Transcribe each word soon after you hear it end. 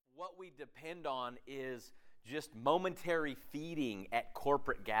what we depend on is just momentary feeding at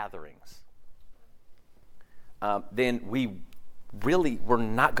corporate gatherings, then we're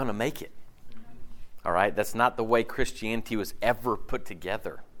not going to make it. All right? That's not the way Christianity was ever put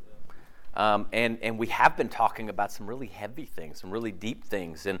together. And we have been talking about some really heavy things, some really deep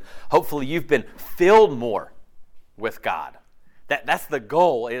things, and hopefully you've been filled more with God. That's the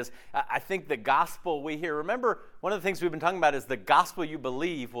goal. Is I think the gospel we hear, remember, one of the things we've been talking about is the gospel you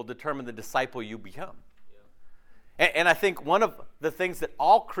believe will determine the disciple you become. Yeah. And I think one of the things that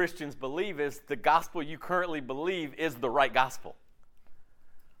all Christians believe is the gospel you currently believe is the right gospel.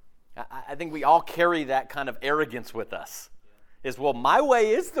 I think we all carry that kind of arrogance with us. Yeah. Is, well, my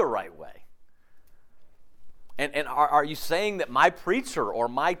way is the right way. And are you saying that my preacher or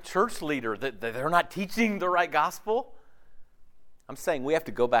my church leader, that they're not teaching the right gospel? I'm saying we have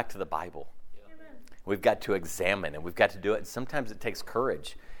to go back to the Bible. Yeah. We've got to examine, and we've got to do it. And sometimes it takes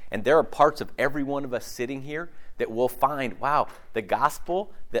courage. And there are parts of every one of us sitting here that will find, wow, the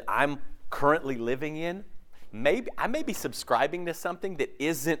gospel that I'm currently living in, I may be subscribing to something that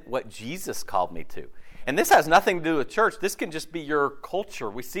isn't what Jesus called me to. And this has nothing to do with church. This can just be your culture.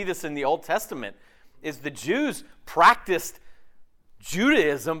 We see this in the Old Testament, is the Jews practiced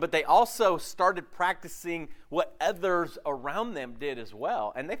Judaism, but they also started practicing what others around them did as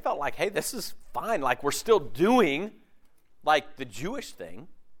well. And they felt like, hey, this is fine. Like, we're still doing, like, the Jewish thing,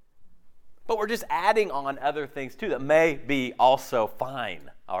 but we're just adding on other things, too, that may be also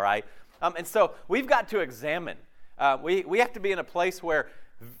fine, all right? And so we've got to examine. We have to be in a place where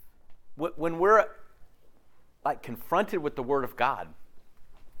when we're, like, confronted with the Word of God,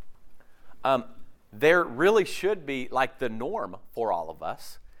 there really should be, like, the norm for all of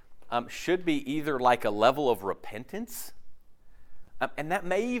us, should be either like a level of repentance, and that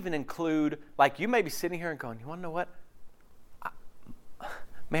may even include, like, you may be sitting here and going, you want to know what?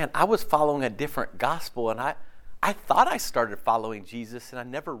 I was following a different gospel, and I thought I started following Jesus, and I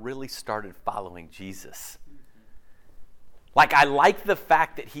never really started following Jesus. Like, I like the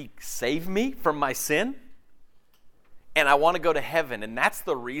fact that he saved me from my sin, and I want to go to heaven, and that's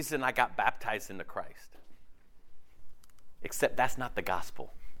the reason I got baptized into Christ. Except that's not the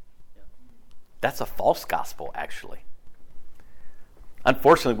gospel. That's a false gospel, actually.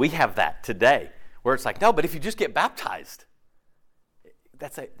 Unfortunately, we have that today, where it's like, no, but if you just get baptized,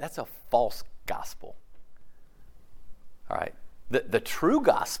 that's a false gospel. All right. The true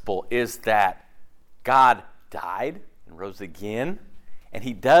gospel is that God died and rose again, and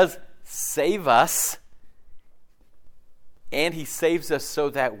he does save us. And he saves us so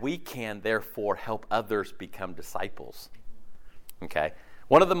that we can, therefore, help others become disciples. Okay?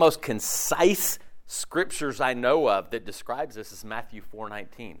 One of the most concise scriptures I know of that describes this is Matthew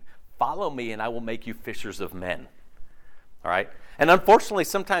 4:19. Follow me and I will make you fishers of men. All right? And unfortunately,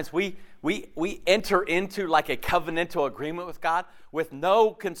 sometimes we enter into like a covenantal agreement with God with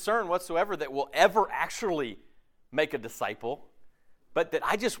no concern whatsoever that we'll ever actually make a disciple, but that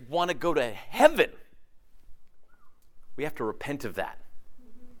I just want to go to heaven. We have to repent of that.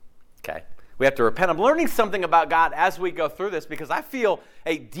 Okay? We have to repent. I'm learning something about God as we go through this because I feel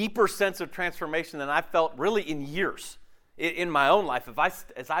a deeper sense of transformation than I've felt really in years in my own life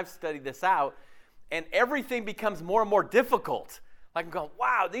as I've studied this out, and everything becomes more and more difficult. Like I'm going,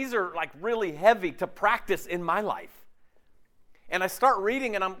 wow, these are like really heavy to practice in my life. And I start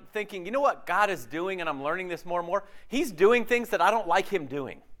reading and I'm thinking, you know what God is doing, and I'm learning this more and more? He's doing things that I don't like him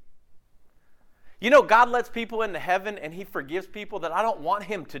doing. You know, God lets people into heaven and he forgives people that I don't want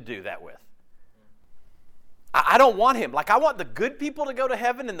him to do that with. I don't want him. Like, I want the good people to go to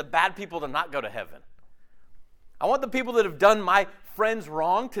heaven and the bad people to not go to heaven. I want the people that have done my friends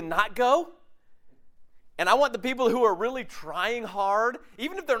wrong to not go. And I want the people who are really trying hard,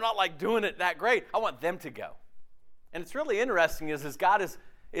 even if they're not like doing it that great, I want them to go. And it's really interesting is God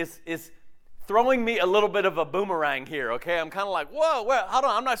is throwing me a little bit of a boomerang here, okay? I'm kind of like, whoa, hold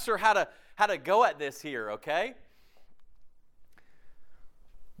on, I'm not sure how to go at this here, okay?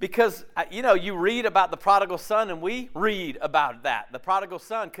 Because, you read about the prodigal son, and we read about that, the prodigal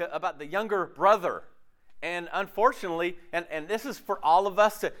son, about the younger brother. And unfortunately, and this is for all of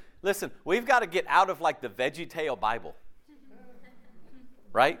us to, listen, we've got to get out of like the VeggieTale Bible.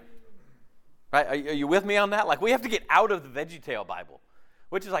 Right? Right? Are you with me on that? Like, we have to get out of the VeggieTale Bible.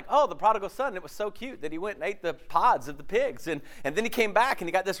 Which is like, oh, the prodigal son, it was so cute that he went and ate the pods of the pigs. And then he came back and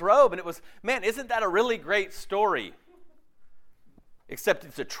he got this robe. And it was, man, isn't that a really great story? Except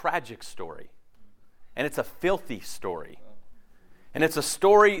it's a tragic story. And it's a filthy story. And it's a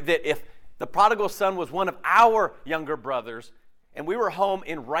story that if the prodigal son was one of our younger brothers and we were home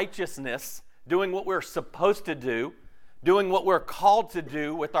in righteousness, doing what we're supposed to do, doing what we're called to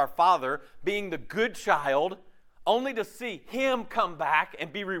do with our Father, being the good child, only to see him come back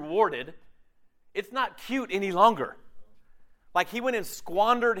and be rewarded, it's not cute any longer. Like he went and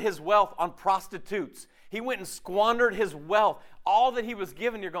squandered his wealth on prostitutes. He went and squandered his wealth. All that he was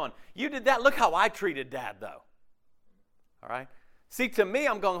given, you're going, you did that? Look how I treated Dad, though. All right? See, to me,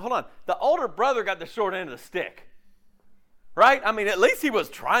 I'm going, hold on. The older brother got the short end of the stick. Right? I mean, at least he was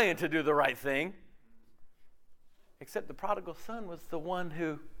trying to do the right thing. Except the prodigal son was the one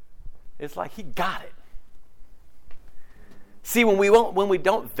who is like, he got it. See, when we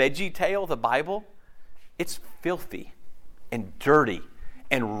don't veggie-tail the Bible, it's filthy and dirty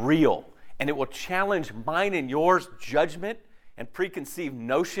and real. And it will challenge mine and yours judgment and preconceived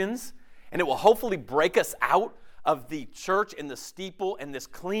notions. And it will hopefully break us out of the church and the steeple and this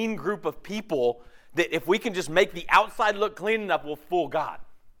clean group of people that if we can just make the outside look clean enough, we'll fool God.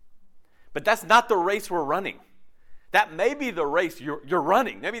 But that's not the race we're running. That may be the race you're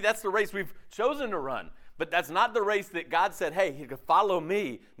running. Maybe that's the race we've chosen to run. But that's not the race that God said, hey, you can follow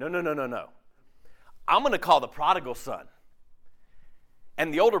me. No. I'm going to call the prodigal son.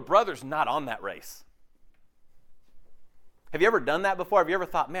 And the older brother's not on that race. Have you ever done that before? Have you ever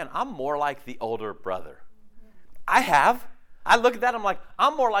thought, man, I'm more like the older brother? I have. I look at that, I'm like,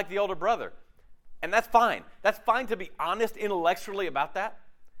 I'm more like the older brother. And that's fine. That's fine to be honest intellectually about that.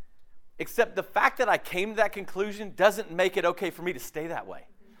 Except the fact that I came to that conclusion doesn't make it okay for me to stay that way.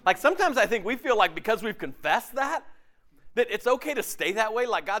 Like sometimes I think we feel like because we've confessed that it's okay to stay that way,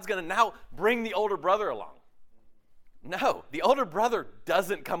 like God's going to now bring the older brother along. No, the older brother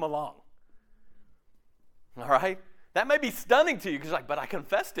doesn't come along. All right? That may be stunning to you because you're like, but I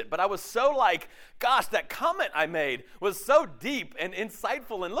confessed it. But I was so like, gosh, that comment I made was so deep and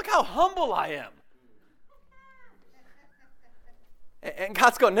insightful, and look how humble I am. And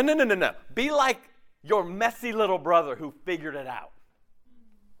God's going, no. Be like your messy little brother who figured it out.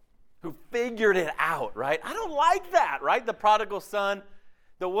 Who figured it out, right? I don't like that, right? The prodigal son,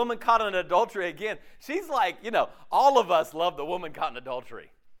 the woman caught in adultery again. She's like, all of us love the woman caught in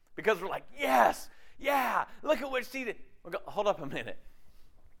adultery. Because we're like, yes, yeah, look at what she did. Hold up a minute.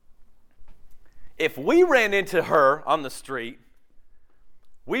 If we ran into her on the street,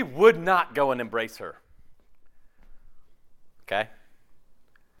 we would not go and embrace her. Okay?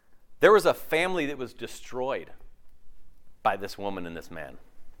 There was a family that was destroyed by this woman and this man.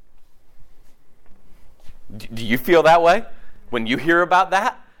 Do you feel that way when you hear about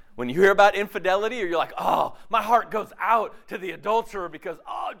that? When you hear about infidelity, or you're like, oh, my heart goes out to the adulterer because,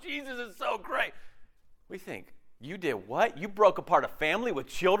 oh, Jesus is so great. We think, you did what? You broke apart a family with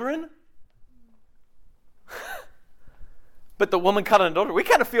children? But the woman caught in adultery, we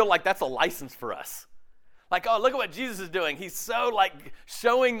kind of feel like that's a license for us. Like, oh, look at what Jesus is doing. He's so like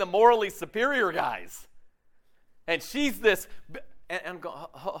showing the morally superior guys. And she's this, and I'm going,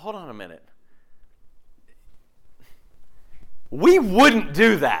 hold on a minute. We wouldn't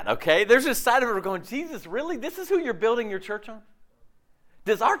do that, okay? There's this side of it we're going, Jesus, really? This is who you're building your church on?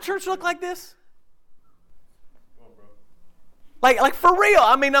 Does our church look like this? Like for real.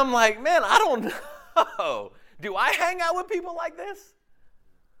 I mean, I'm like, man, I don't know. Do I hang out with people like this?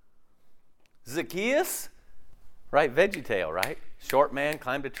 Zacchaeus, right? VeggieTale, right? Short man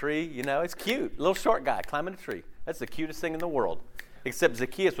climbed a tree. It's cute. Little short guy climbing a tree. That's the cutest thing in the world. Except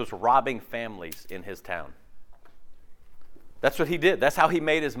Zacchaeus was robbing families in his town. That's what he did. That's how he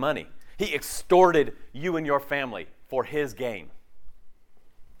made his money. He extorted you and your family for his gain.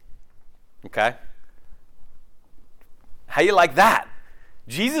 Okay? How you like that?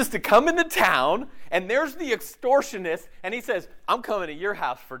 Jesus to come into town, and there's the extortionist, and he says, I'm coming to your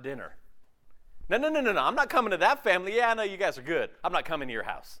house for dinner. No. I'm not coming to that family. Yeah, I know you guys are good. I'm not coming to your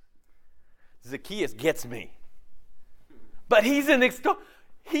house. Zacchaeus gets me. But he's in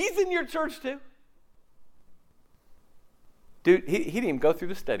your church too. Dude, he didn't even go through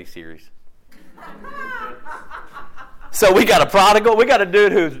the study series. So we got a prodigal. We got a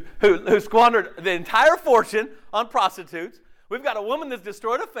dude who squandered the entire fortune on prostitutes. We've got a woman that's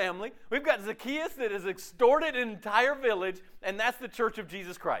destroyed a family. We've got Zacchaeus that has extorted an entire village, and that's the church of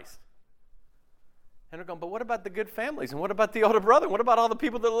Jesus Christ. And we're going, but what about the good families? And what about the older brother? What about all the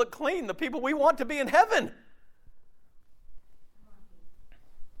people that look clean, the people we want to be in heaven?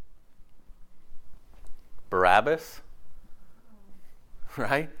 Barabbas,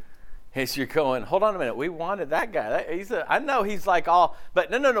 right? As you're going, hold on a minute, we wanted that guy. I know he's like all,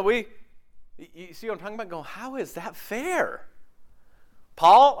 but no, you see what I'm talking about? Going, how is that fair?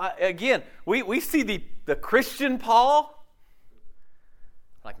 Paul, again, we see the Christian Paul.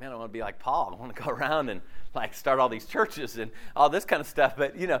 Like, man, I want to be like Paul. I want to go around and like start all these churches and all this kind of stuff.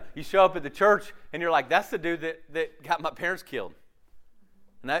 But, you show up at the church and you're like, that's the dude that got my parents killed.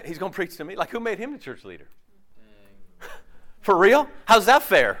 And he's going to preach to me. Like, who made him the church leader? For real? How's that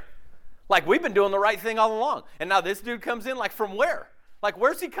fair? Like, we've been doing the right thing all along. And now this dude comes in, like, from where? Like,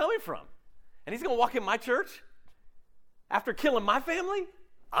 where's he coming from? And he's going to walk in my church after killing my family?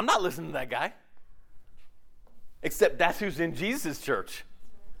 I'm not listening to that guy. Except that's who's in Jesus' church.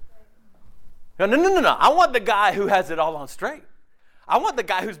 No. I want the guy who has it all on straight. I want the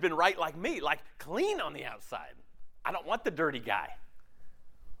guy who's been right like me, like clean on the outside. I don't want the dirty guy.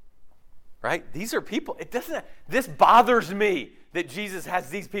 Right? These are people. This bothers me that Jesus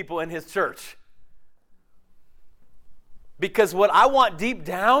has these people in his church. Because what I want deep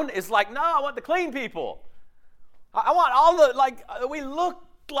down is like, no, I want the clean people. I want all we look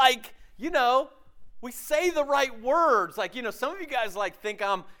like, we say the right words. Like, some of you guys think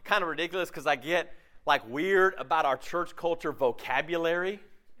I'm kind of ridiculous because I get weird about our church culture vocabulary.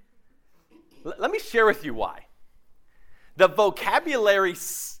 Let me share with you why. The vocabulary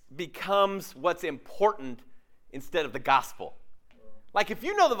becomes what's important instead of the gospel. Like, if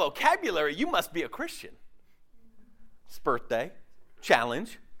you know the vocabulary, you must be a Christian. It's birthday,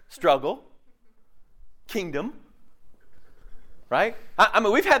 challenge, struggle, kingdom. Right? I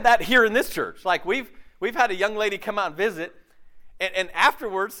mean, we've had that here in this church. Like, we've had a young lady come out and visit, and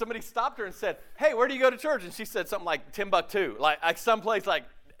afterwards, somebody stopped her and said, hey, where do you go to church? And she said something like Timbuktu, like someplace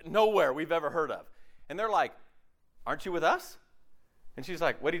nowhere we've ever heard of. And they're like, aren't you with us? And she's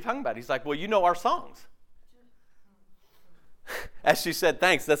like, what are you talking about? He's like, well, you know our songs. As she said,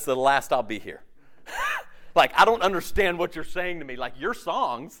 thanks, that's the last I'll be here. I don't understand what you're saying to me. Like, your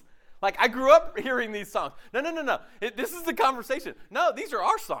songs? Like, I grew up hearing these songs. No. This is the conversation. No, these are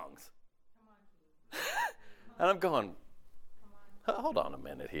our songs. And I'm going, hold on a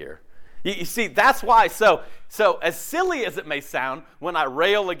minute here. You see, that's why. So as silly as it may sound, when I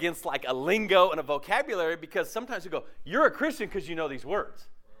rail against a lingo and a vocabulary, because sometimes you go, you're a Christian because you know these words.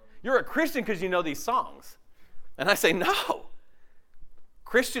 You're a Christian because you know these songs. And I say, no.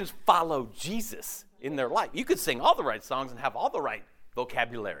 Christians follow Jesus in their life. You could sing all the right songs and have all the right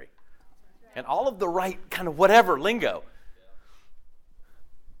vocabulary. And all of the right kind of whatever lingo.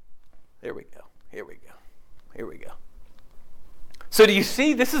 Here we go. So do you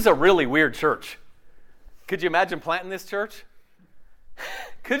see, this is a really weird church. Could you imagine planting this church?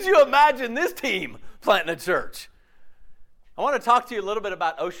 Could you imagine this team planting a church? I want to talk to you a little bit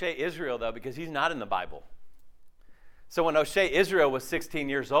about O'Shea Israel, though, because he's not in the Bible. So when O'Shea Israel was 16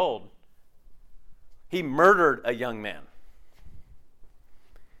 years old, he murdered a young man.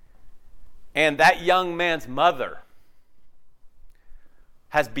 And that young man's mother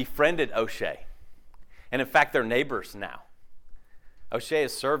has befriended O'Shea. And in fact, they're neighbors now. O'Shea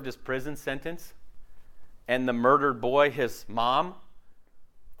has served his prison sentence. And the murdered boy, his mom,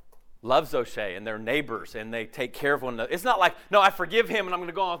 loves O'Shea. And they're neighbors. And they take care of one another. It's not like, no, I forgive him and I'm going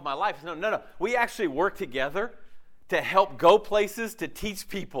to go on with my life. No. We actually work together to help go places to teach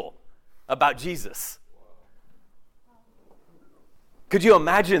people about Jesus. Could you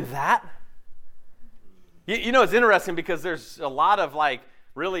imagine that? It's interesting because there's a lot of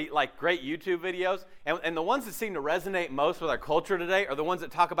really great YouTube videos, and the ones that seem to resonate most with our culture today are the ones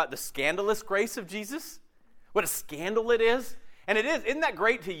that talk about the scandalous grace of Jesus, what a scandal it is. And it is. Isn't that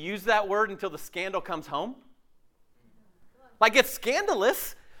great to use that word until the scandal comes home? It's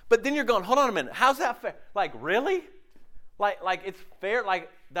scandalous, but then you're going, hold on a minute, how's that fair? Really? It's fair?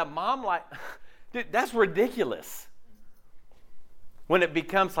 The mom, dude, that's ridiculous. When it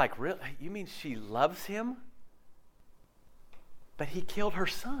becomes really, you mean she loves him? But he killed her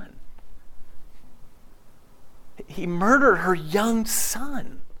son. He murdered her young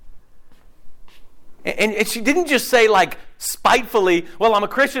son. And she didn't just say spitefully, well, I'm a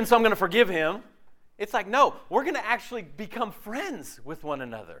Christian, so I'm going to forgive him. It's no, we're going to actually become friends with one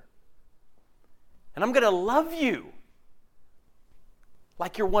another. And I'm going to love you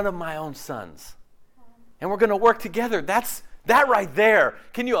like you're one of my own sons. And we're going to work together. That right there,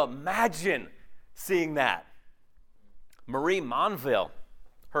 can you imagine seeing that? Marie Monville,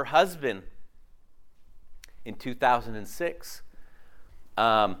 her husband, in 2006,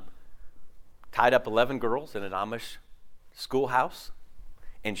 tied up 11 girls in an Amish schoolhouse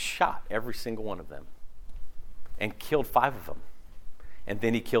and shot every single one of them and killed 5 of them. And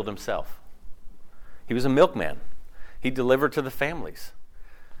then he killed himself. He was a milkman. He delivered to the families.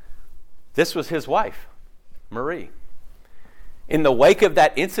 This was his wife, Marie. In the wake of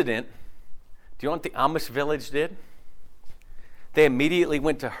that incident, do you know what the Amish village did? They immediately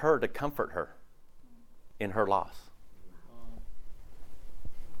went to her to comfort her in her loss.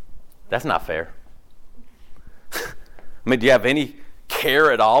 That's not fair. I mean, do you have any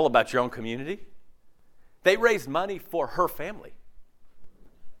care at all about your own community? They raised money for her family.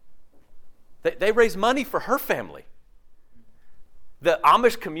 They raised money for her family. The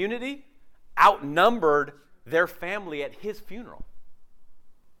Amish community outnumbered their family at his funeral.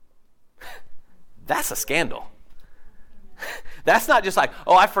 That's a scandal. That's not just like,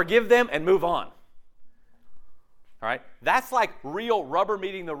 oh, I forgive them and move on. All right? That's like real rubber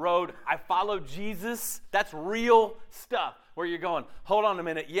meeting the road. I follow Jesus. That's real stuff where you're going, hold on a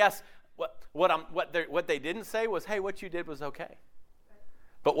minute. Yes, what they didn't say was, hey, what you did was okay.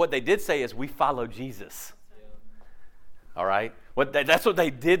 But what they did say is, we follow Jesus. All right? That's what they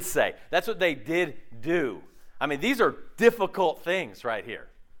did say. That's what they did do. I mean, these are difficult things right here.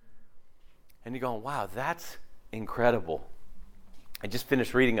 And you're going, wow, that's incredible. I just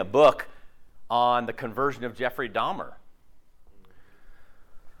finished reading a book on the conversion of Jeffrey Dahmer.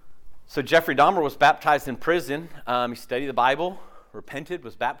 So Jeffrey Dahmer was baptized in prison. He studied the Bible, repented,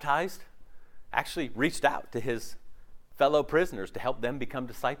 was baptized, actually reached out to his fellow prisoners to help them become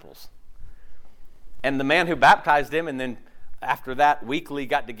disciples. And the man who baptized him, and then after that weekly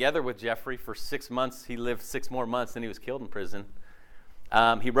got together with Jeffrey for 6 months. He lived 6 more months, and he was killed in prison.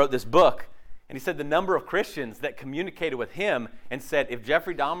 He wrote this book, and he said the number of Christians that communicated with him and said, if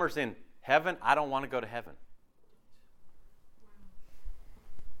Jeffrey Dahmer's in heaven, I don't want to go to heaven.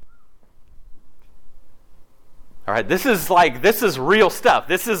 All right, this is real stuff.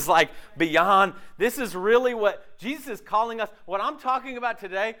 This is like beyond, this is really what Jesus is calling us. What I'm talking about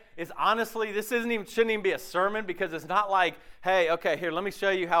today is honestly, this shouldn't even be a sermon, because it's not like, hey, okay, here, let me show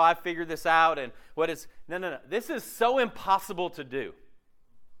you how I figured this out and what it's, no. This is so impossible to do.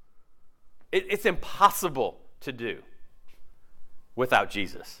 It's impossible to do without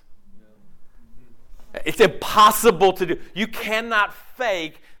Jesus. It's impossible to do. You cannot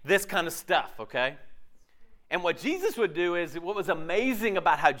fake this kind of stuff, okay? And what Jesus would do is, what was amazing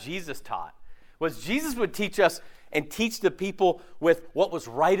about how Jesus taught, was Jesus would teach us and teach the people with what was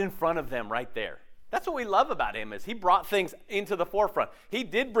right in front of them right there. That's what we love about him, is he brought things into the forefront. He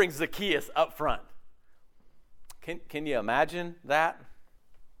did bring Zacchaeus up front. Can you imagine that?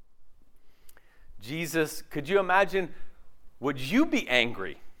 Jesus, could you imagine, would you be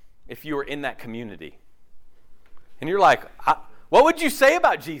angry if you were in that community? And you're like, what would you say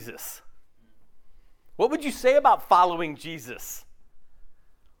about Jesus? What would you say about following Jesus?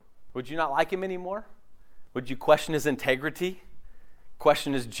 Would you not like him anymore? Would you question his integrity?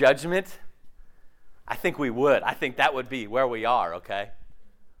 Question his judgment? I think we would. I think that would be where we are, okay?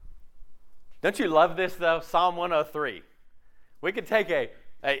 Don't you love this, though? Psalm 103. We could take a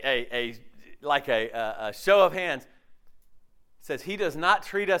show of hands. It says, he does not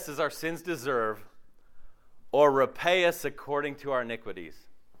treat us as our sins deserve or repay us according to our iniquities.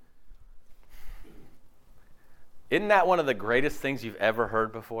 Isn't that one of the greatest things you've ever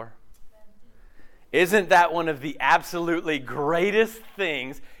heard before? Isn't that one of the absolutely greatest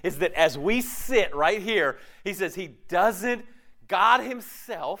things, is that as we sit right here, he says God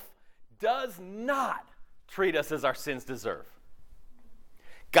himself does not treat us as our sins deserve.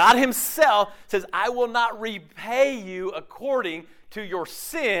 God himself says, I will not repay you according to your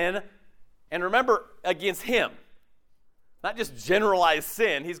sin. And remember, against him. Not just generalized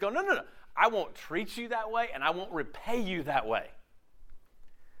sin. He's going, no. I won't treat you that way, and I won't repay you that way.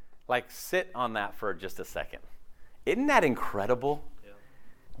 Like, sit on that for just a second. Isn't that incredible? Yeah.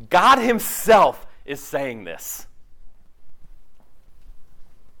 God himself is saying this.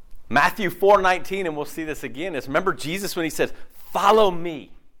 Matthew 4:19, and we'll see this again, is remember Jesus when he says, follow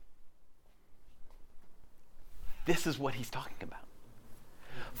me. This is what he's talking about.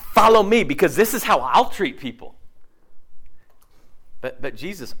 Follow me, because this is how I'll treat people. But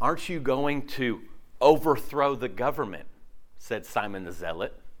Jesus, aren't you going to overthrow the government? Said Simon the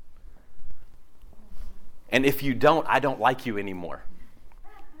Zealot. And if you don't, I don't like you anymore.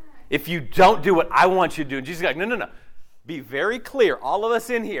 If you don't do what I want you to do. And Jesus is like, no. Be very clear, all of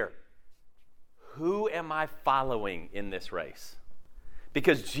us in here. Who am I following in this race?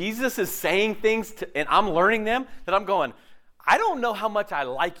 Because Jesus is saying things, and I'm learning them, that I'm going, I don't know how much I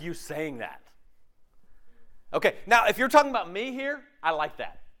like you saying that. Okay, now if you're talking about me here, I like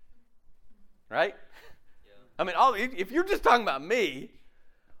that. Right? Yeah. I mean, if you're just talking about me,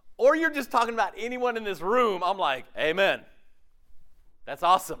 or you're just talking about anyone in this room, I'm like, amen. That's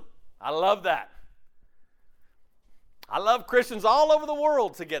awesome. I love that. I love Christians all over the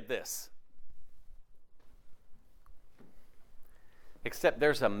world to get this. Except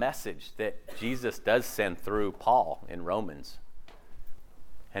there's a message that Jesus does send through Paul in Romans.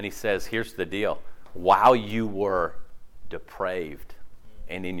 And he says, here's the deal. While you were depraved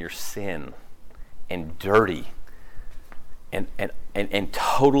and in your sin and dirty, and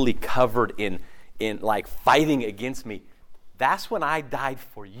totally covered in like fighting against me, that's when I died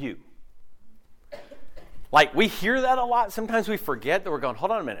for you. Like, we hear that a lot. Sometimes we forget that we're going,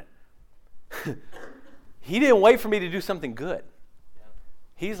 hold on a minute. He didn't wait for me to do something good.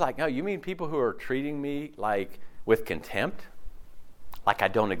 He's like, no, you mean people who are treating me like with contempt? Like I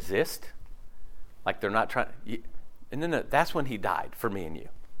don't exist? Like they're not trying... And then that's when he died for me and you.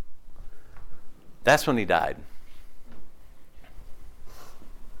 That's when he died.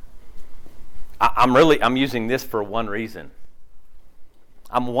 I'm using this for one reason.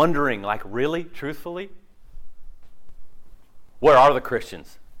 I'm wondering, like, really, truthfully, where are the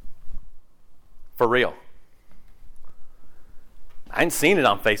Christians? For real. I ain't seen it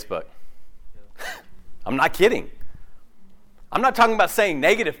on Facebook. I'm not kidding. I'm not talking about saying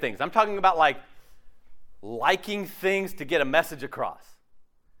negative things. I'm talking about, like, liking things to get a message across.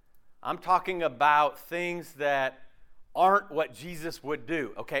 I'm talking about things that aren't what Jesus would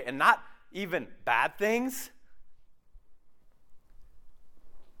do, okay? And not even bad things.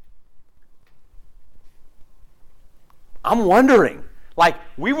 I'm wondering, like,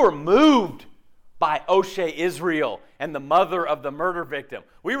 we were moved by O'Shea Israel and the mother of the murder victim.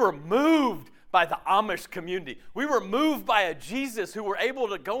 We were moved by the Amish community. We were moved by a Jesus who were able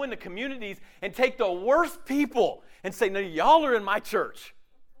to go into communities and take the worst people and say, no, y'all are in my church.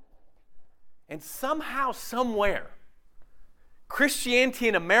 And somehow, somewhere, Christianity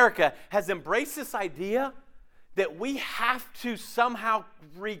in America has embraced this idea that we have to somehow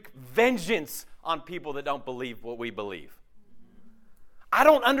wreak vengeance on people that don't believe what we believe. I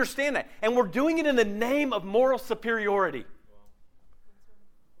don't understand that. And we're doing it in the name of moral superiority.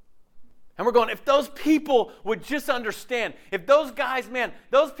 And we're going, if those people would just understand, if those guys, man,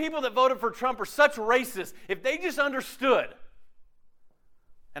 those people that voted for Trump are such racists, if they just understood.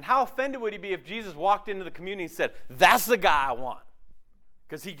 And how offended would he be if Jesus walked into the community and said, that's the guy I want,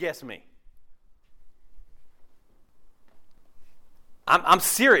 because he gets me. I'm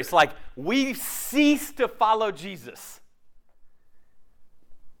serious. Like, we cease to follow Jesus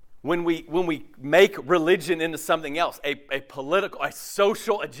when we make religion into something else, a political, a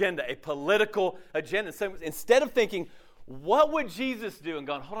social agenda, a political agenda. So instead of thinking, what would Jesus do? And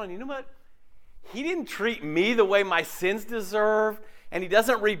going, hold on, you know what? He didn't treat me the way my sins deserve, and he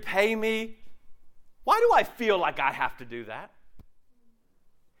doesn't repay me. Why do I feel like I have to do that?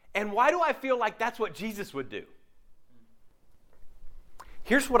 And why do I feel like that's what Jesus would do?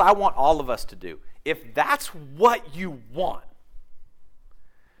 Here's what I want all of us to do. If that's what you want,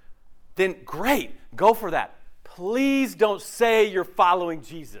 then great, go for that. Please don't say you're following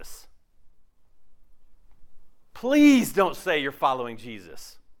Jesus. Please don't say you're following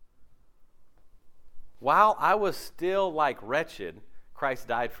Jesus. While I was still like wretched, Christ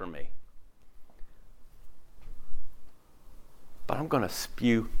died for me. But I'm going to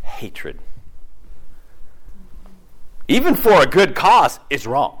spew hatred. Even for a good cause, is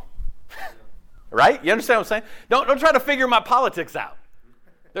wrong. Right? You understand what I'm saying? Don't try to figure my politics out.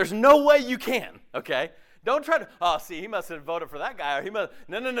 There's no way you can, okay? Don't try to, he must have voted for that guy, or he must,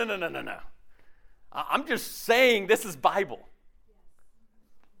 no. I'm just saying this is Bible.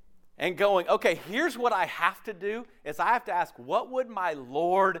 And going, okay, here's what I have to do, is I have to ask, what would my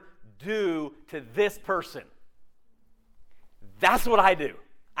Lord do to this person? That's what I do.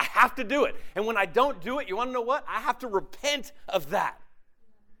 I have to do it. And when I don't do it, you want to know what? I have to repent of that.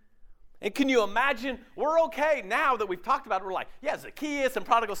 And can you imagine, we're okay now that we've talked about it. We're like, yeah, Zacchaeus and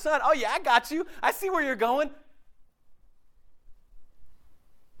prodigal son. Oh, yeah, I got you. I see where you're going.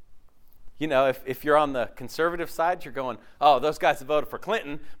 You know, if you're on the conservative side, you're going, oh, those guys that voted for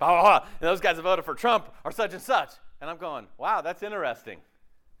Clinton, blah, blah, blah, and those guys that voted for Trump are such and such. And I'm going, wow, that's interesting.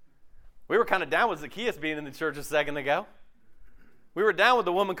 We were kind of down with Zacchaeus being in the church a second ago. We were down with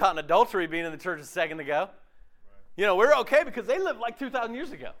the woman caught in adultery being in the church a second ago. You know, we're okay because they lived like 2,000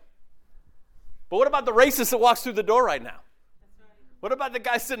 years ago. But what about the racist that walks through the door right now? What about the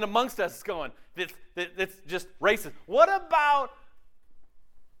guy sitting amongst us going, that's just racist? What about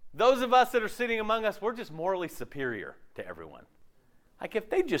those of us that are sitting among us, we're just morally superior to everyone? Like, if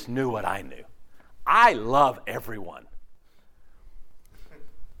they just knew what I knew. I love everyone.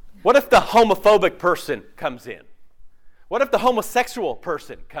 What if the homophobic person comes in? What if the homosexual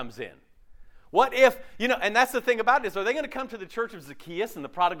person comes in? What if, and that's the thing about it, is are they going to come to the church of Zacchaeus and the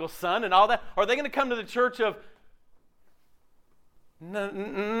prodigal son and all that? Or are they going to come to the church of...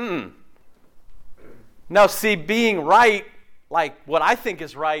 No, see, being right, like what I think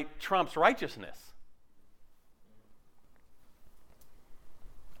is right, trumps righteousness.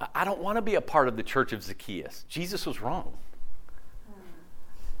 I don't want to be a part of the church of Zacchaeus. Jesus was wrong.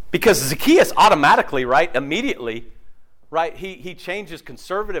 Because Zacchaeus automatically, right, immediately right, he changed his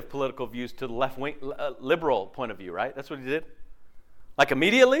conservative political views to the left-wing, liberal point of view, right? That's what he did. Like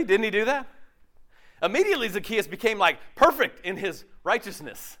immediately, didn't he do that? Immediately Zacchaeus became like perfect in his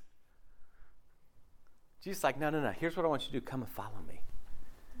righteousness. Jesus is like, no. Here's what I want you to do. Come and follow me.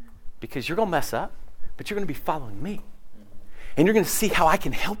 Because you're going to mess up, but you're going to be following me. And you're going to see how I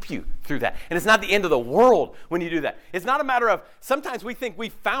can help you through that. And it's not the end of the world when you do that. It's not a matter of, sometimes we think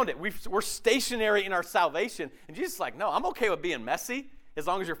we've found it. We're stationary in our salvation. And Jesus is like, no, I'm okay with being messy as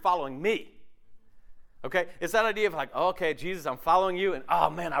long as you're following me. Okay? It's that idea of like, oh, okay, Jesus, I'm following you. And oh,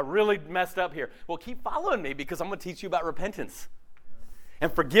 man, I really messed up here. Well, keep following me because I'm going to teach you about repentance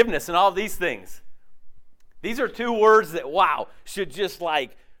and forgiveness and all of these things. These are two words that, wow, should just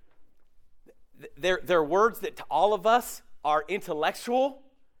like, they're words that to all of us are intellectual,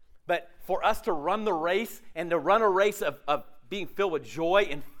 but for us to run the race and to run a race of being filled with joy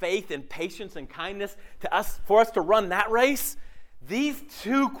and faith and patience and kindness, for us to run that race, these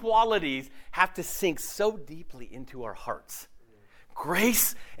two qualities have to sink so deeply into our hearts.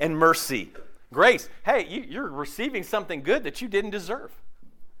 Grace and mercy. Grace, hey, you're receiving something good that you didn't deserve.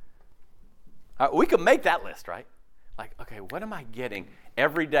 We could make that list, right? Like, okay, what am I getting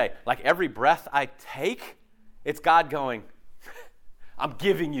every day? Like every breath I take, it's God going, I'm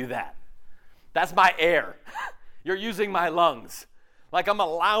giving you that. That's my air. You're using my lungs. Like I'm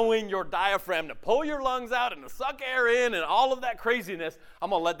allowing your diaphragm to pull your lungs out and to suck air in and all of that craziness. I'm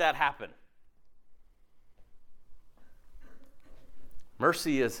going to let that happen.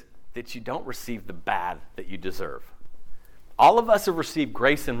 Mercy is that you don't receive the bad that you deserve. All of us have received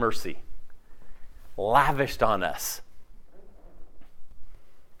grace and mercy lavished on us.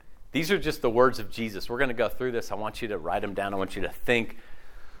 These are just the words of Jesus. We're going to go through this. I want you to write them down. I want you to think.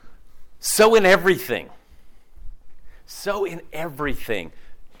 So in everything,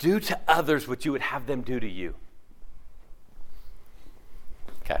 do to others what you would have them do to you.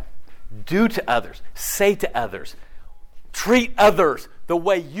 Okay. Do to others. Say to others. Treat others the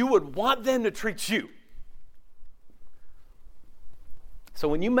way you would want them to treat you. So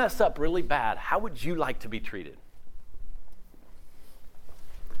when you mess up really bad, how would you like to be treated?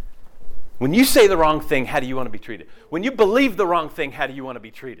 When you say the wrong thing, how do you want to be treated? When you believe the wrong thing, how do you want to be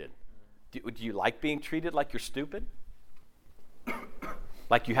treated? Do you like being treated like you're stupid?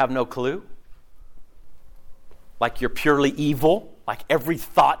 Like you have no clue? Like you're purely evil? Like every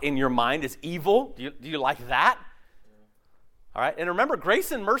thought in your mind is evil? Do you like that? All right, and remember,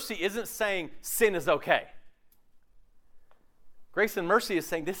 grace and mercy isn't saying sin is okay. Grace and mercy is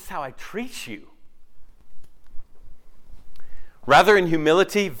saying this is how I treat you. Rather, in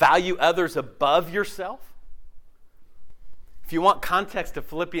humility, value others above yourself. If you want context to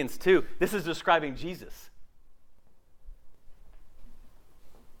Philippians 2, this is describing Jesus.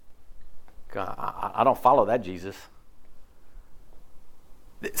 God, I don't follow that Jesus.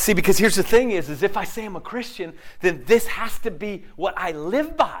 See, because here's the thing is if I say I'm a Christian, then this has to be what I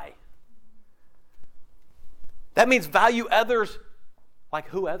live by. That means value others like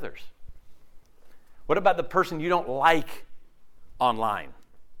who others? What about the person you don't like online,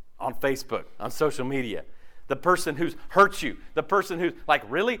 on Facebook, on social media? The person who's hurt you, the person who's like,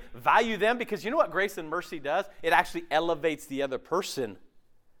 really value them? Because you know what grace and mercy does? It actually elevates the other person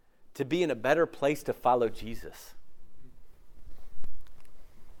to be in a better place to follow Jesus.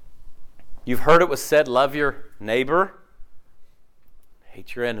 You've heard it was said, love your neighbor,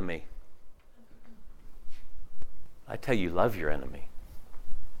 hate your enemy. I tell you, love your enemy.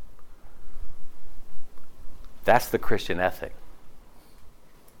 That's the Christian ethic.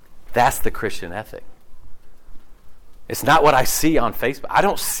 That's the Christian ethic. It's not what I see on Facebook. I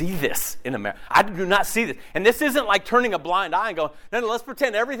don't see this in America. I do not see this. And this isn't like turning a blind eye and going, no, let's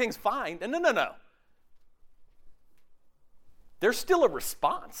pretend everything's fine. No. There's still a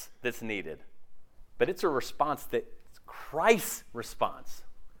response that's needed. But it's a response that's Christ's response.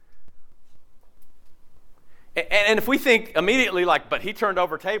 And if we think immediately like, but he turned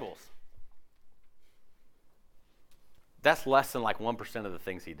over tables. That's less than like 1% of the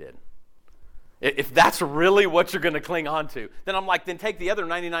things he did. If that's really what you're going to cling on to, then I'm like, then take the other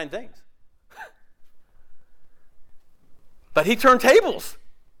 99 things. But he turned tables.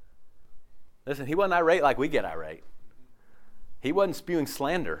 Listen, he wasn't irate like we get irate. He wasn't spewing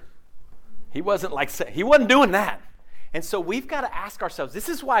slander. He wasn't doing that. And so we've got to ask ourselves, this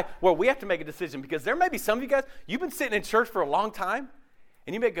is why we have to make a decision, because there may be some of you guys, you've been sitting in church for a long time,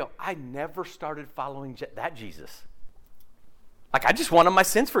 and you may go, I never started following that Jesus. Like, I just wanted my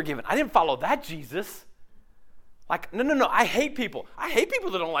sins forgiven. I didn't follow that Jesus. Like, no. I hate people. I hate people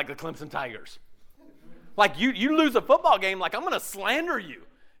that don't like the Clemson Tigers. Like, you lose a football game, like, I'm going to slander you.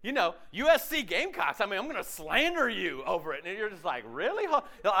 USC Gamecocks, I'm going to slander you over it. And you're just like, really?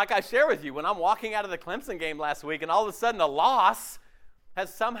 Like I share with you, when I'm walking out of the Clemson game last week and all of a sudden a loss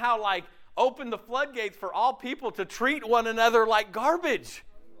has somehow like opened the floodgates for all people to treat one another like garbage.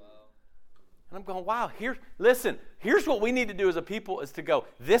 And I'm going, wow, here's what we need to do as a people is to go,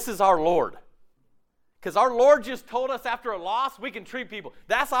 this is our Lord. Because our Lord just told us after a loss, we can treat people.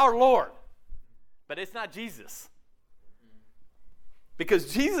 That's our Lord. But it's not Jesus.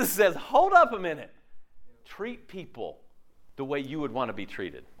 Because Jesus says, hold up a minute. Treat people the way you would want to be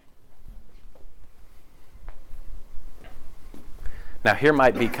treated. Now, here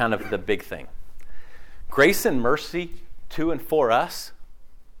might be kind of the big thing. Grace and mercy to and for us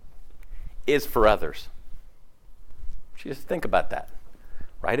is for others. Just think about that.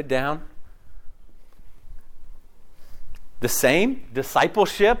 Write it down. The same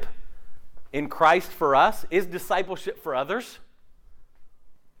discipleship in Christ for us is discipleship for others.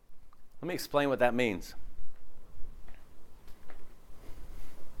 Let me explain what that means.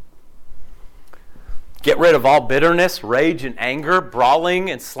 Get rid of all bitterness, rage, and anger,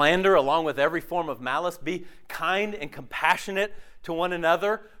 brawling and slander, along with every form of malice. Be kind and compassionate to one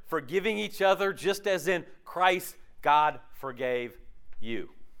another, forgiving each other, just as in Christ God forgave you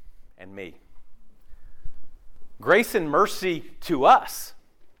and me. Grace and mercy to us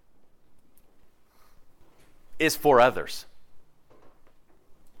is for others.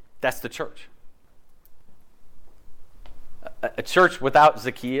 That's the church. A church without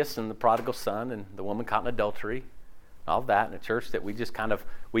Zacchaeus and the prodigal son and the woman caught in adultery, all of that, and a church that we just kind of,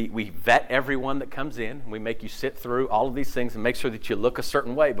 we vet everyone that comes in. We make you sit through all of these things and make sure that you look a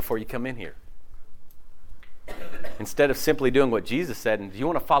certain way before you come in here. Instead of simply doing what Jesus said, and if you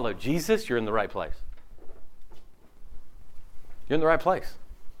want to follow Jesus, you're in the right place. You're in the right place.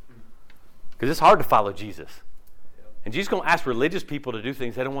 Because it's hard to follow Jesus. And Jesus is going to ask religious people to do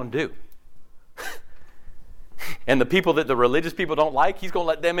things they don't want to do. And the people that the religious people don't like, he's going to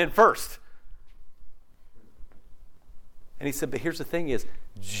let them in first. And he said, but here's the thing is,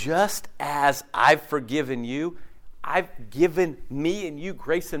 just as I've forgiven you, I've given me and you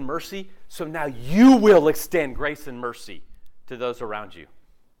grace and mercy, so now you will extend grace and mercy to those around you.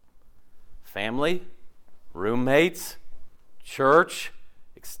 Family, roommates, church,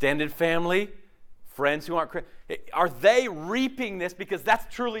 extended family, friends who aren't Christians. Are they reaping this? Because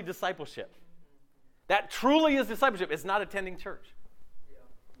that's truly discipleship. That truly is discipleship. It's not attending church.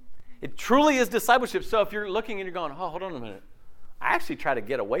 It truly is discipleship. So if you're looking and you're going, oh, hold on a minute. I actually try to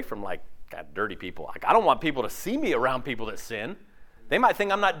get away from dirty people. I don't want people to see me around people that sin. They might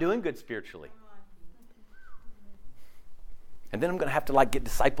think I'm not doing good spiritually. And then I'm going to have to get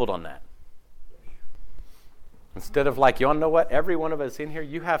discipled on that. Instead of you want to know what? Every one of us in here,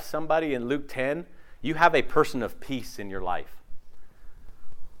 you have somebody in Luke 10, you have a person of peace in your life.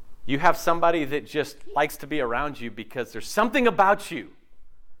 You have somebody that just likes to be around you because there's something about you.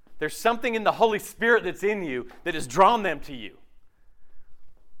 There's something in the Holy Spirit that's in you that has drawn them to you.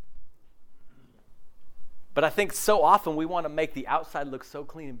 But I think so often we want to make the outside look so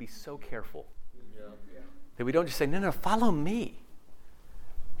clean and be so careful that we don't just say, no, follow me.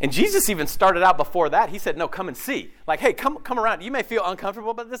 And Jesus even started out before that. He said, no, come and see. Hey, come around. You may feel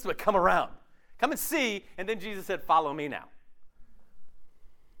uncomfortable, but this is what, come around. Come and see. And then Jesus said, follow me now.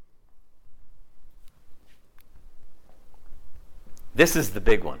 This is the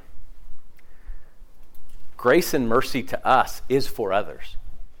big one. Grace and mercy to us is for others.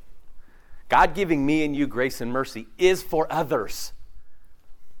 God giving me and you grace and mercy is for others.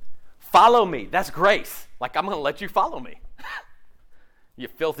 Follow me. That's grace. I'm going to let you follow me. You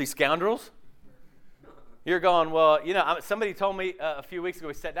filthy scoundrels. You're going, well, somebody told me a few weeks ago,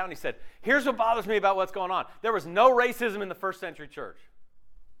 he sat down and he said, here's what bothers me about what's going on. There was no racism in the first century church.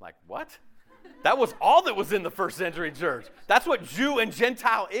 What? That was all that was in the first century church. That's what Jew and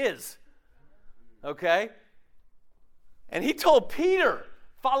Gentile is. Okay? And he told Peter,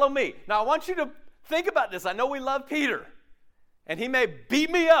 follow me. Now, I want you to think about this. I know we love Peter. And he may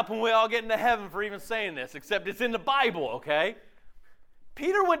beat me up when we all get into heaven for even saying this, except it's in the Bible, okay?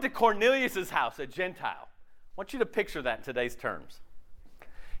 Peter went to Cornelius' house, a Gentile. I want you to picture that in today's terms.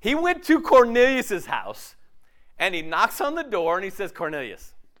 He went to Cornelius' house, and he knocks on the door, and he says,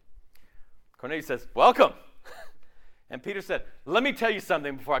 Cornelius. Cornelius says, welcome. And Peter said, let me tell you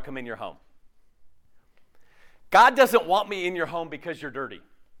something before I come in your home. God doesn't want me in your home because you're dirty.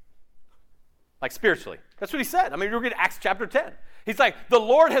 Spiritually. That's what he said. We're going to Acts chapter 10. He's the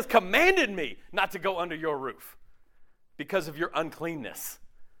Lord has commanded me not to go under your roof because of your uncleanness.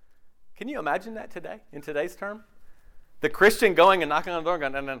 Can you imagine that today, in today's term? The Christian going and knocking on the door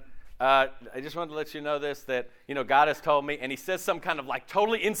and going, I just wanted to let you know this, that, God has told me, and he says some kind of like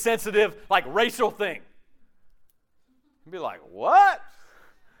totally insensitive, like racial thing. You'd be like, what?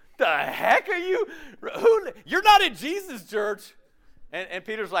 The heck are you? You're not in Jesus' church. And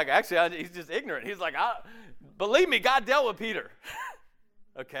Peter's like, actually, he's just ignorant. He's like, believe me, God dealt with Peter.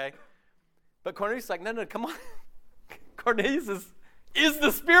 Okay? But Cornelius is like, no, come on. Cornelius is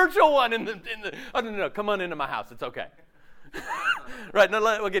the spiritual one in the no, come on into my house. It's okay. Right, no,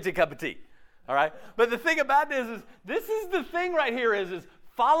 we'll get you a cup of tea. All right? But the thing about this is the thing right here is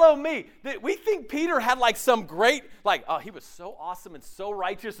follow me. We think Peter had like some great, like, oh, he was so awesome and so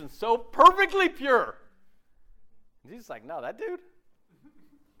righteous and so perfectly pure. And Jesus is like, no, that dude,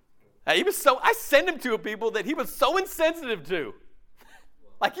 I sent him to people that he was so insensitive to.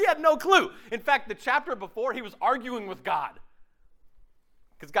 Like he had no clue. In fact, the chapter before, he was arguing with God.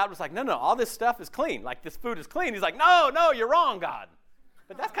 Because God was like, no, all this stuff is clean. Like this food is clean. He's like, no, you're wrong, God.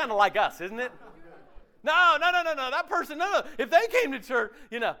 But that's kind of like us, isn't it? No, that person, no. If they came to church,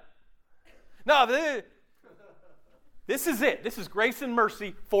 this is it. This is grace and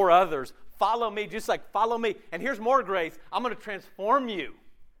mercy for others. Follow me, just like follow me. And here's more grace. I'm going to transform you.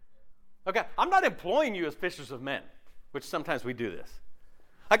 Okay, I'm not employing you as fishers of men, which sometimes we do this.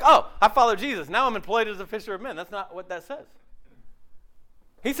 Like, oh, I follow Jesus. Now I'm employed as a fisher of men. That's not what that says.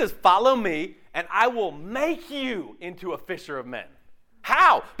 He says, follow me, and I will make you into a fisher of men.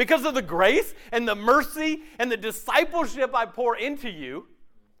 How? Because of the grace and the mercy and the discipleship I pour into you,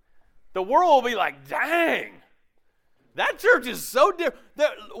 the world will be like, dang, that church is so different.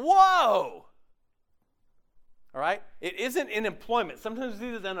 Whoa. All right? It isn't in employment. Sometimes it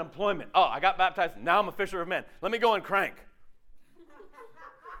is in employment. Oh, I got baptized. Now I'm a fisher of men. Let me go and crank.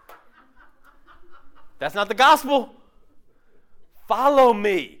 That's not the gospel. Follow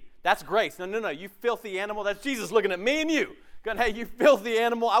me. That's grace. No, you filthy animal. That's Jesus looking at me and you. Going, hey, you filthy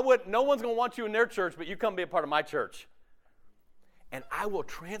animal. No one's going to want you in their church, but you come be a part of my church. And I will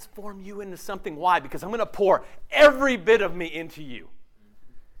transform you into something. Why? Because I'm going to pour every bit of me into you.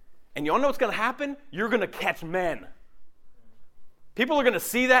 And you all know what's going to happen? You're going to catch men. People are going to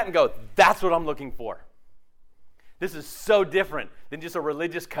see that and go, that's what I'm looking for. This is so different than just a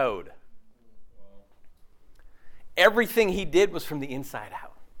religious code. Everything he did was from the inside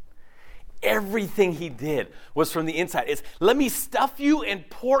out. Everything he did was from the inside. It's let me stuff you and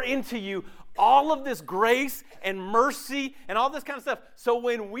pour into you all of this grace and mercy and all this kind of stuff. So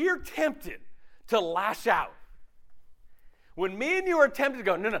when we're tempted to lash out, when me and you are tempted to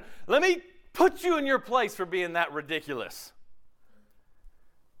go, no, let me put you in your place for being that ridiculous.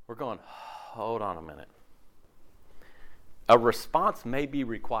 We're going, hold on a minute. A response may be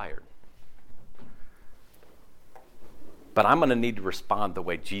required. But I'm going to need to respond the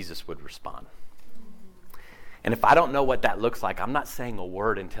way Jesus would respond. And if I don't know what that looks like, I'm not saying a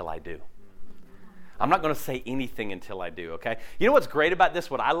word until I do. I'm not going to say anything until I do, okay? You know what's great about this,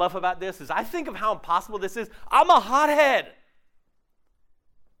 what I love about this, is I think of how impossible this is. I'm a hothead.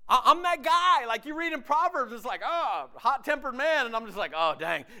 I'm that guy. Like you read in Proverbs, it's like, oh, hot-tempered man. And I'm just like, oh,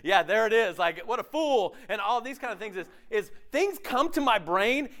 dang. Yeah, there it is. Like, what a fool. And all these kind of things is things come to my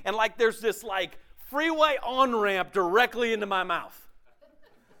brain and like there's this like, freeway on-ramp directly into my mouth.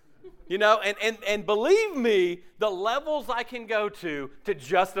 And believe me, the levels I can go to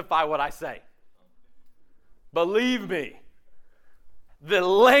justify what I say. Believe me. The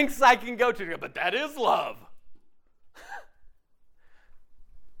lengths I can go to, but that is love.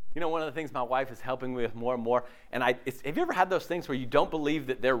 One of the things my wife is helping me with more and more, and have you ever had those things where you don't believe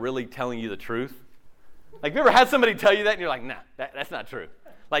that they're really telling you the truth? Like, have you ever had somebody tell you that, and you're like, nah, that's not true.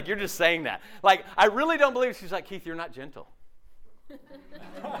 Like, you're just saying that. Like, I really don't believe. She's like, Keith, you're not gentle.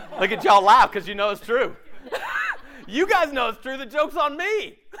 Look at y'all laugh because you know it's true. You guys know it's true. The joke's on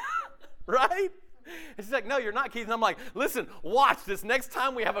me. Right? And she's like, no, you're not, Keith. And I'm like, listen, watch this next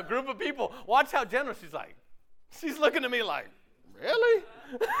time we have a group of people. Watch how gentle. She's looking at me like, really?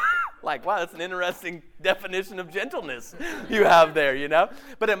 Like, wow, that's an interesting definition of gentleness you have there,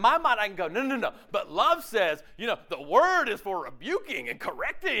 But in my mind, I can go, no. But love says, the word is for rebuking and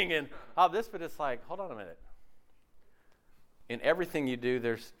correcting and all this. But it's like, hold on a minute. In everything you do,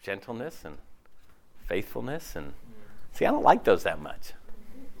 there's gentleness and faithfulness. And see, I don't like those that much.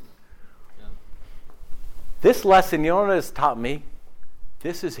 This lesson, you know what it's taught me?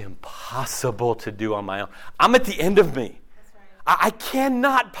 This is impossible to do on my own. I'm at the end of me. I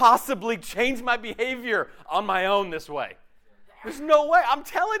cannot possibly change my behavior on my own this way. There's no way. I'm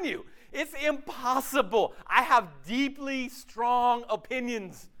telling you, it's impossible. I have deeply strong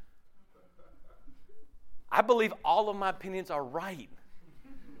opinions. I believe all of my opinions are right.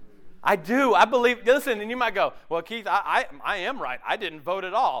 I do. I believe. Listen, and you might go, well, Keith, I am right. I didn't vote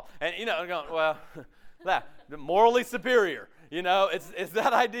at all. And, going, well, morally superior. It's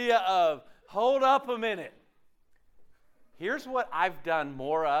that idea of, hold up a minute. Here's what I've done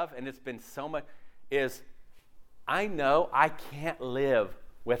more of, and it's been so much, is I know I can't live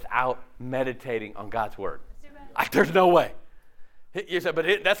without meditating on God's word. There's no way. You said, but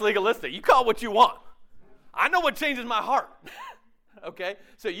that's legalistic. You call it what you want. I know what changes my heart. Okay?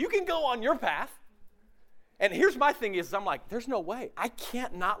 So you can go on your path. And here's my thing is, I'm like, there's no way. I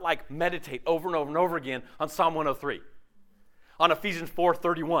can't not meditate over and over and over again on Psalm 103. On Ephesians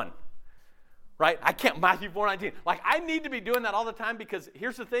 4:31. Right? I can't, Matthew 4:19. I need to be doing that all the time because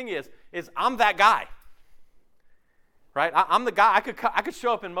here's the thing is I'm that guy. Right? I'm the guy. I could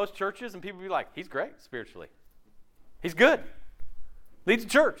show up in most churches and people would be like, he's great spiritually. He's good. Leads a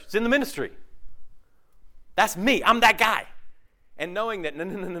church. It's in the ministry. That's me. I'm that guy. And knowing that,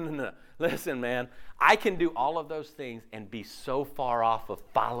 no. Listen, man, I can do all of those things and be so far off of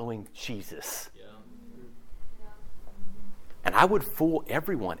following Jesus. Yeah. And I would fool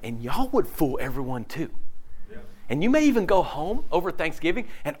everyone, and y'all would fool everyone too. Yeah. And you may even go home over Thanksgiving,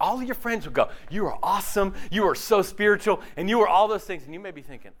 and all of your friends would go, you are awesome, you are so spiritual, and you are all those things. And you may be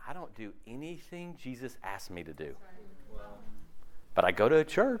thinking, I don't do anything Jesus asked me to do. Wow. But I go to a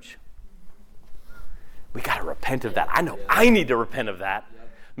church. We got to repent of that. I know I need to repent of that.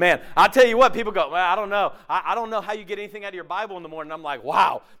 Man, I'll tell you what, people go, well, I don't know. I don't know how you get anything out of your Bible in the morning. I'm like,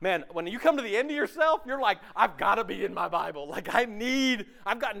 wow, man, when you come to the end of yourself, you're like, I've got to be in my Bible. I've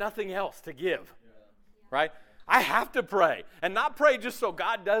got nothing else to give, right? I have to pray, and not pray just so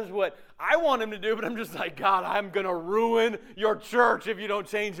God does what I want him to do, but I'm just like, God, I'm going to ruin your church if you don't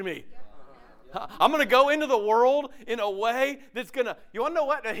change me. I'm going to go into the world in a way that's going to, you want to know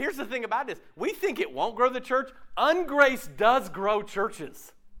what? Now, here's the thing about this. We think it won't grow the church. Ungrace does grow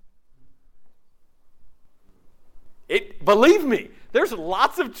churches. Believe me, there's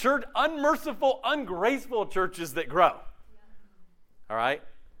lots of unmerciful, ungraceful churches that grow. All right?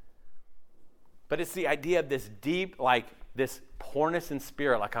 But it's the idea of this deep, this poorness in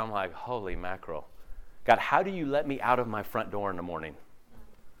spirit. I'm like, holy mackerel. God, how do you let me out of my front door in the morning?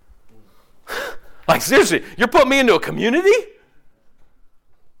 Seriously, you're putting me into a community?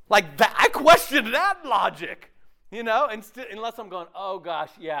 That, I question that logic, unless I'm going, oh gosh,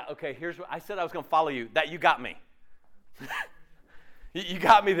 yeah, okay, here's what I said I was going to follow you. That you got me. You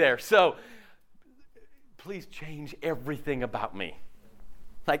got me there. So please change everything about me.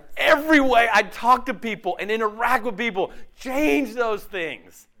 Every way I talk to people and interact with people, change those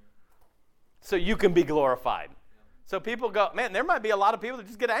things so you can be glorified. So people go, man, there might be a lot of people that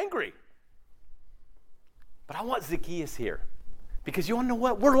just get angry. But I want Zacchaeus here because you want to know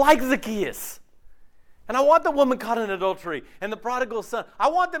what? We're like Zacchaeus. And I want the woman caught in adultery and the prodigal son. I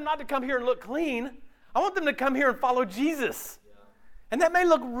want them not to come here and look clean. I want them to come here and follow Jesus. And that may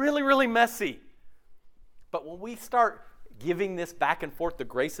look really, really messy. But when we start giving this back and forth, the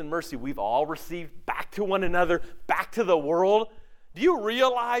grace and mercy we've all received back to one another, back to the world, do you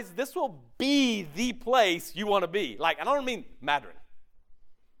realize this will be the place you want to be? I don't mean Madrid.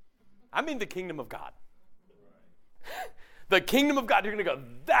 I mean the kingdom of God. The kingdom of God, you're going to go,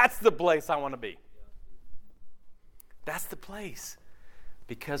 that's the place I want to be. That's the place.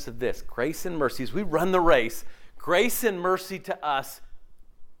 Because of this, grace and mercy, as we run the race, grace and mercy to us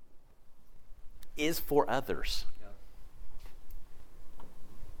is for others.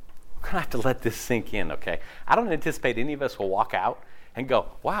 We're going to have to let this sink in, okay? I don't anticipate any of us will walk out and go,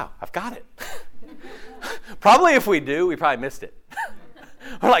 wow, I've got it. Probably if we do, we probably missed it.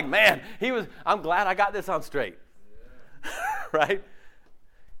 We're like, man, I'm glad I got this on straight. Right?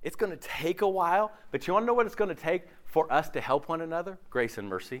 It's going to take a while, but you want to know what it's going to take for us to help one another? Grace and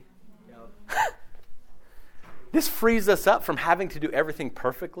mercy. Yep. This frees us up from having to do everything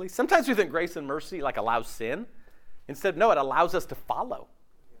perfectly. Sometimes we think grace and mercy allows sin. Instead, no, it allows us to follow.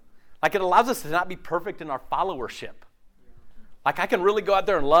 It allows us to not be perfect in our followership. I can really go out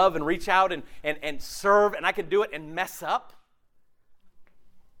there and love and reach out and serve, and I can do it and mess up.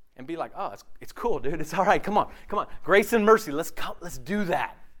 And be like, oh, it's cool, dude. It's all right. Come on. Grace and mercy. Let's do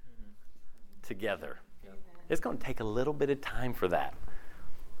that together. Yep. It's going to take a little bit of time for that.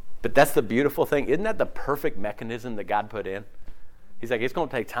 But that's the beautiful thing. Isn't that the perfect mechanism that God put in? He's like, it's going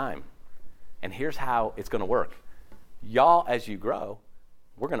to take time. And here's how it's going to work. Y'all, as you grow,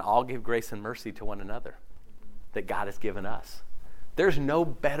 we're going to all give grace and mercy to one another that God has given us. There's no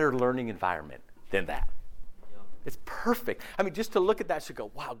better learning environment than that. It's perfect. Just to look at that should go,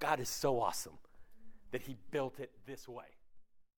 wow, God is so awesome that he built it this way.